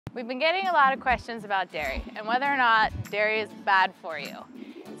We've been getting a lot of questions about dairy and whether or not dairy is bad for you.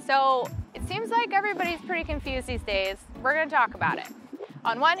 So it seems like everybody's pretty confused these days. We're going to talk about it.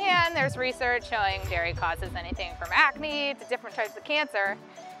 On one hand, there's research showing dairy causes anything from acne to different types of cancer.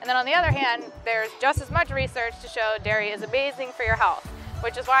 And then on the other hand, there's just as much research to show dairy is amazing for your health,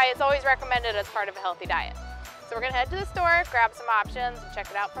 which is why it's always recommended as part of a healthy diet. So we're going to head to the store, grab some options, and check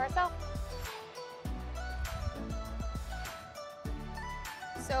it out for ourselves.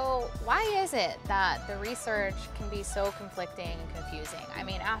 So why is it that the research can be so conflicting and confusing? I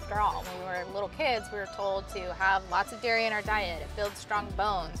mean, after all, when we were little kids, we were told to have lots of dairy in our diet. It builds strong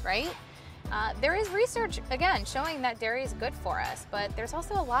bones, right? There is research, again, showing that dairy is good for us, but there's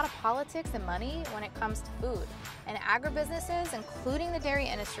also a lot of politics and money when it comes to food. And agribusinesses, including the dairy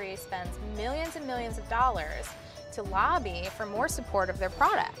industry, spends millions and millions of dollars to lobby for more support of their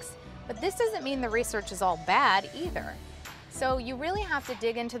products. But this doesn't mean the research is all bad either. So you really have to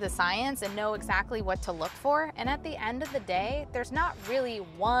dig into the science and know exactly what to look for. And at the end of the day, there's not really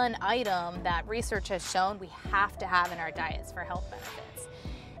one item that research has shown we have to have in our diets for health benefits.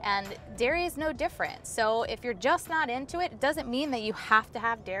 And dairy is no different. So if you're just not into it, it doesn't mean that you have to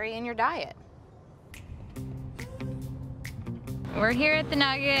have dairy in your diet. We're here at the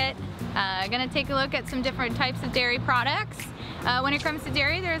Nugget, gonna take a look at some different types of dairy products. When it comes to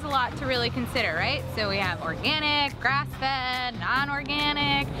dairy, there's a lot to really consider, right? So we have organic, grass-fed,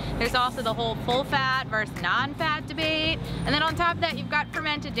 non-organic. There's also the whole full-fat versus non-fat debate. And then on top of that, you've got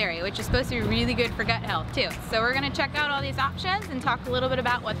fermented dairy, which is supposed to be really good for gut health too. So we're gonna check out all these options and talk a little bit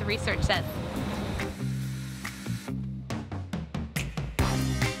about what the research says.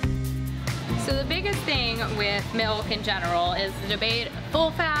 So the biggest thing with milk in general is the debate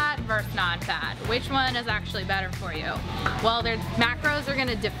full fat versus non-fat. Which one is actually better for you? Well, their macros are going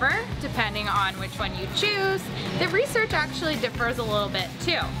to differ depending on which one you choose. The research actually differs a little bit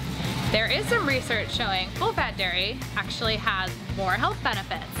too. There is some research showing full fat dairy actually has more health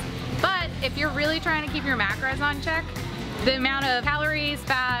benefits. But if you're really trying to keep your macros on check, the amount of calories,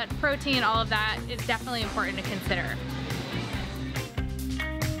 fat, protein, all of that is definitely important to consider.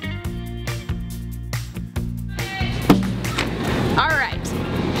 All right,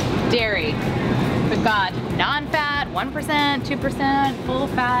 dairy. We've got non-fat, 1%, 2%, full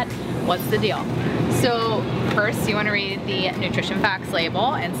fat. What's the deal? So first you want to read the nutrition facts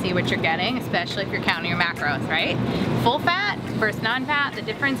label and see what you're getting, especially if you're counting your macros, right? Full fat versus non-fat, the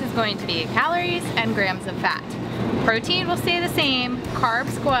difference is going to be calories and grams of fat. Protein will stay the same,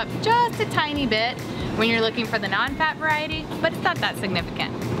 carbs go up just a tiny bit when you're looking for the non-fat variety, but it's not that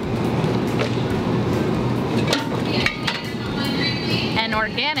significant. And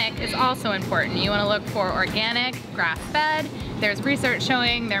organic is also important. You want to look for organic, grass-fed. There's research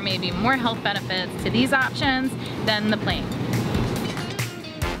showing there may be more health benefits to these options than the plain.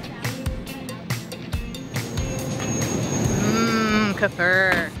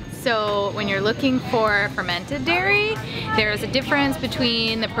 Kefir. So when you're looking for fermented dairy, there's a difference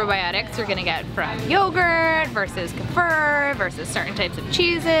between the probiotics you're gonna get from yogurt versus kefir versus certain types of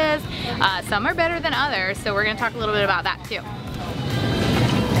cheeses. Some are better than others, so we're gonna talk a little bit about that too.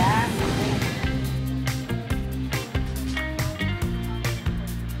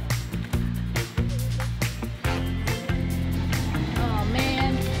 Oh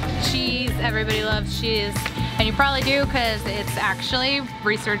man, cheese, everybody loves cheese. And you probably do because it's actually,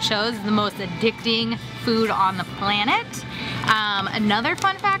 research shows, the most addicting food on the planet. Another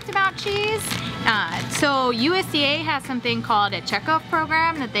fun fact about cheese, so USDA has something called a Checkoff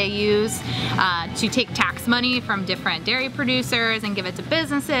Program that they use to take tax money from different dairy producers and give it to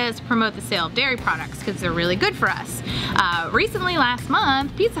businesses to promote the sale of dairy products because they're really good for us. Recently, last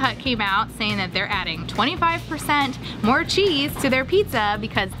month, Pizza Hut came out saying that they're adding 25% more cheese to their pizza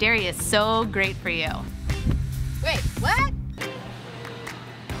because dairy is so great for you. Wait, what?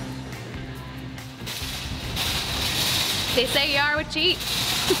 They say you are what you eat.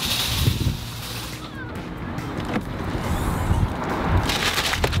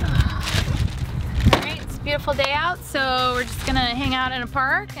 Alright, it's a beautiful day out, so we're just gonna hang out in a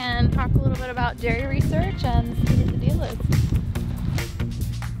park and talk a little bit about dairy research and see what the deal is.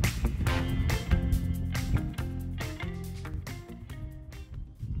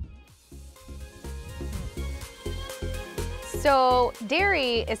 So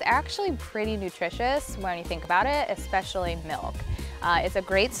dairy is actually pretty nutritious when you think about it, especially milk. It's a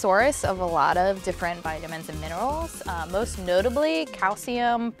great source of a lot of different vitamins and minerals, most notably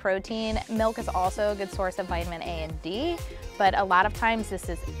calcium, protein. Milk is also a good source of vitamin A and D, but a lot of times this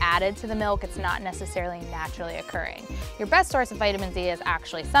is added to the milk. It's not necessarily naturally occurring. Your best source of vitamin D is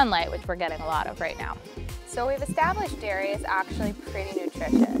actually sunlight, which we're getting a lot of right now. So we've established dairy is actually pretty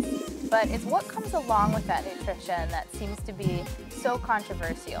nutritious, but it's what comes along with that nutrition that seems to be so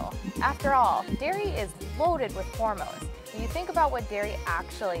controversial. After all, dairy is loaded with hormones. When you think about what dairy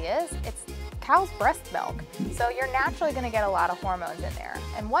actually is, it's cow's breast milk. So you're naturally going to get a lot of hormones in there.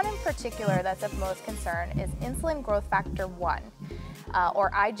 And one in particular that's of most concern is insulin growth factor 1,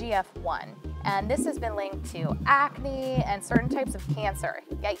 or IGF-1. And this has been linked to acne and certain types of cancer.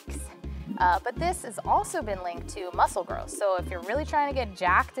 Yikes. But this has also been linked to muscle growth. So if you're really trying to get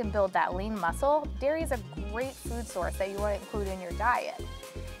jacked and build that lean muscle, dairy is a great food source that you want to include in your diet.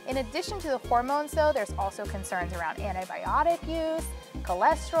 In addition to the hormones though, there's also concerns around antibiotic use,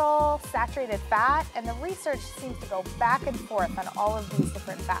 cholesterol, saturated fat, and the research seems to go back and forth on all of these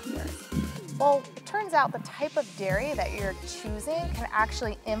different factors. Well, it turns out the type of dairy that you're choosing can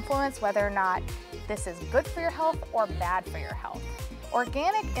actually influence whether or not this is good for your health or bad for your health.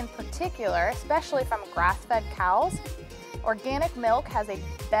 Organic in particular, especially from grass-fed cows, organic milk has a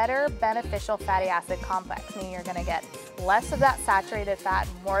better beneficial fatty acid complex, meaning you're going to get less of that saturated fat,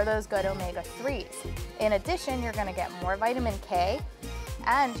 more of those good omega-3s. In addition, you're going to get more vitamin K,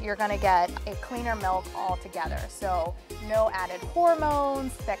 and you're going to get a cleaner milk altogether. So no added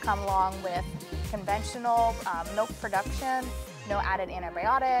hormones that come along with conventional milk production, no added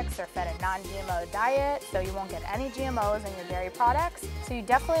antibiotics or fed a non-GMO diet, so you won't get any GMOs in your dairy products. So you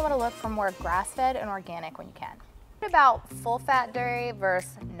definitely want to look for more grass-fed and organic when you can. What about full-fat dairy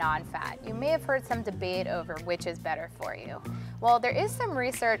versus non-fat? You may have heard some debate over which is better for you. Well, there is some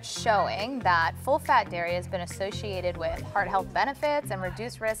research showing that full-fat dairy has been associated with heart health benefits and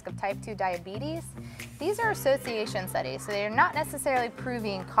reduced risk of type 2 diabetes. These are association studies, so they're not necessarily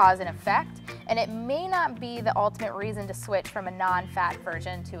proving cause and effect, and it may not be the ultimate reason to switch from a non-fat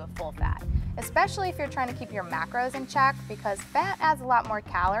version to a full-fat, especially if you're trying to keep your macros in check, because fat adds a lot more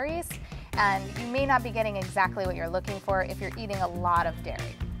calories, and you may not be getting exactly what you're looking for if you're eating a lot of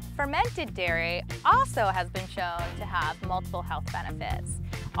dairy. Fermented dairy also has been shown to have multiple health benefits,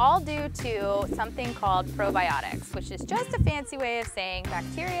 all due to something called probiotics, which is just a fancy way of saying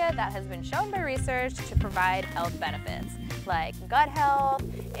bacteria that has been shown by research to provide health benefits like gut health,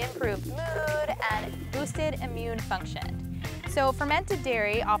 improved mood, and boosted immune function. So fermented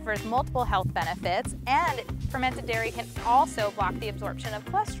dairy offers multiple health benefits, and fermented dairy can also block the absorption of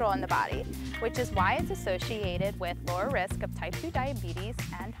cholesterol in the body, which is why it's associated with lower risk of type 2 diabetes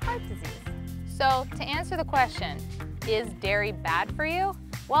and heart disease. So to answer the question, is dairy bad for you?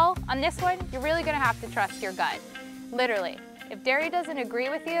 Well, on this one, you're really gonna have to trust your gut. Literally, if dairy doesn't agree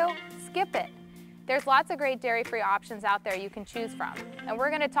with you, skip it. There's lots of great dairy-free options out there you can choose from, and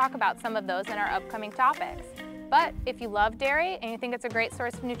we're gonna talk about some of those in our upcoming topics. But if you love dairy and you think it's a great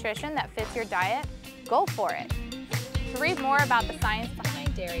source of nutrition that fits your diet, go for it. To read more about the science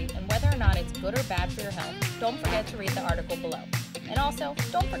behind dairy and whether or not it's good or bad for your health, don't forget to read the article below. And also,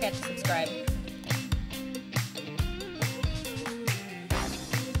 don't forget to subscribe